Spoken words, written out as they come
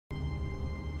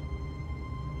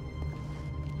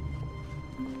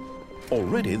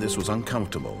Already this was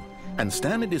uncomfortable, and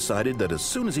Stanley decided that as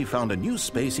soon as he found a new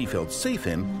space he felt safe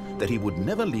in, that he would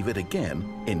never leave it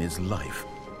again in his life.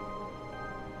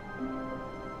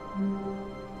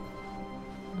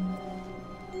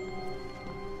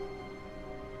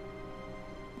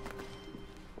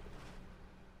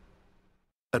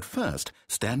 At first,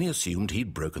 Stanley assumed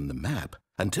he'd broken the map,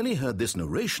 until he heard this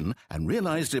narration and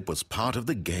realized it was part of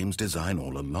the game's design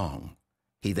all along.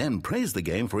 He then praised the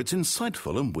game for its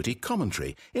insightful and witty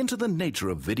commentary into the nature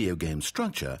of video game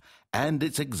structure and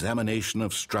its examination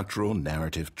of structural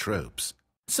narrative tropes.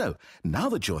 So, now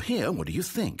that you're here, what do you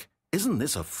think? Isn't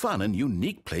this a fun and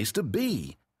unique place to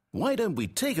be? Why don't we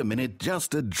take a minute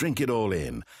just to drink it all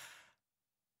in?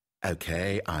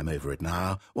 Okay, I'm over it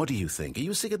now. What do you think? Are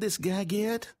you sick of this gag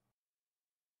yet?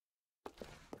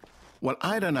 Well,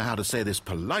 I don't know how to say this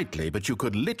politely, but you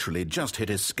could literally just hit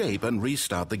escape and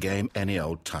restart the game any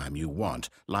old time you want,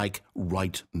 like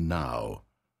right now.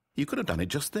 You could have done it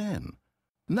just then.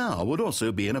 Now would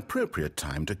also be an appropriate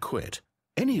time to quit.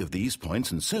 Any of these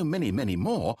points and so many, many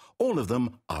more, all of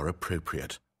them are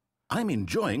appropriate. I'm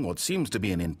enjoying what seems to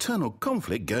be an internal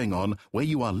conflict going on where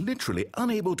you are literally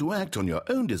unable to act on your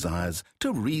own desires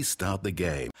to restart the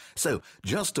game. So,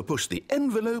 just to push the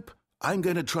envelope, I'm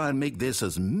going to try and make this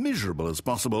as miserable as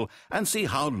possible and see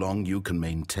how long you can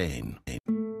maintain.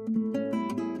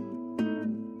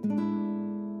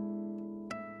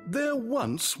 There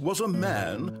once was a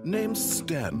man named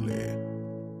Stanley,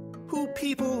 who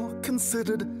people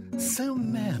considered so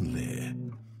manly.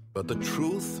 But the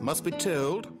truth must be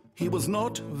told, he was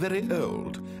not very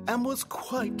old and was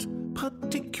quite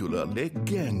particularly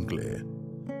gangly.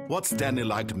 What Stanley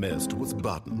liked most was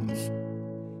buttons.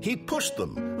 He pushed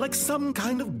them like some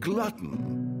kind of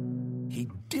glutton. He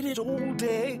did it all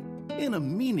day in a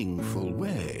meaningful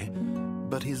way,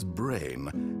 but his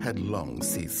brain had long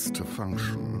ceased to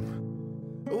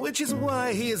function. Which is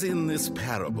why he is in this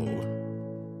parable,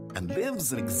 and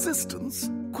lives an existence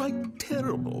quite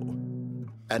terrible.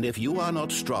 And if you are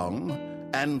not strong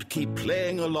and keep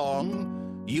playing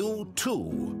along, you too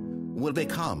will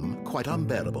become quite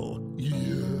unbearable.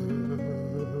 Yes.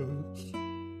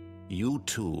 You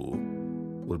too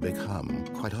will become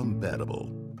quite unbearable.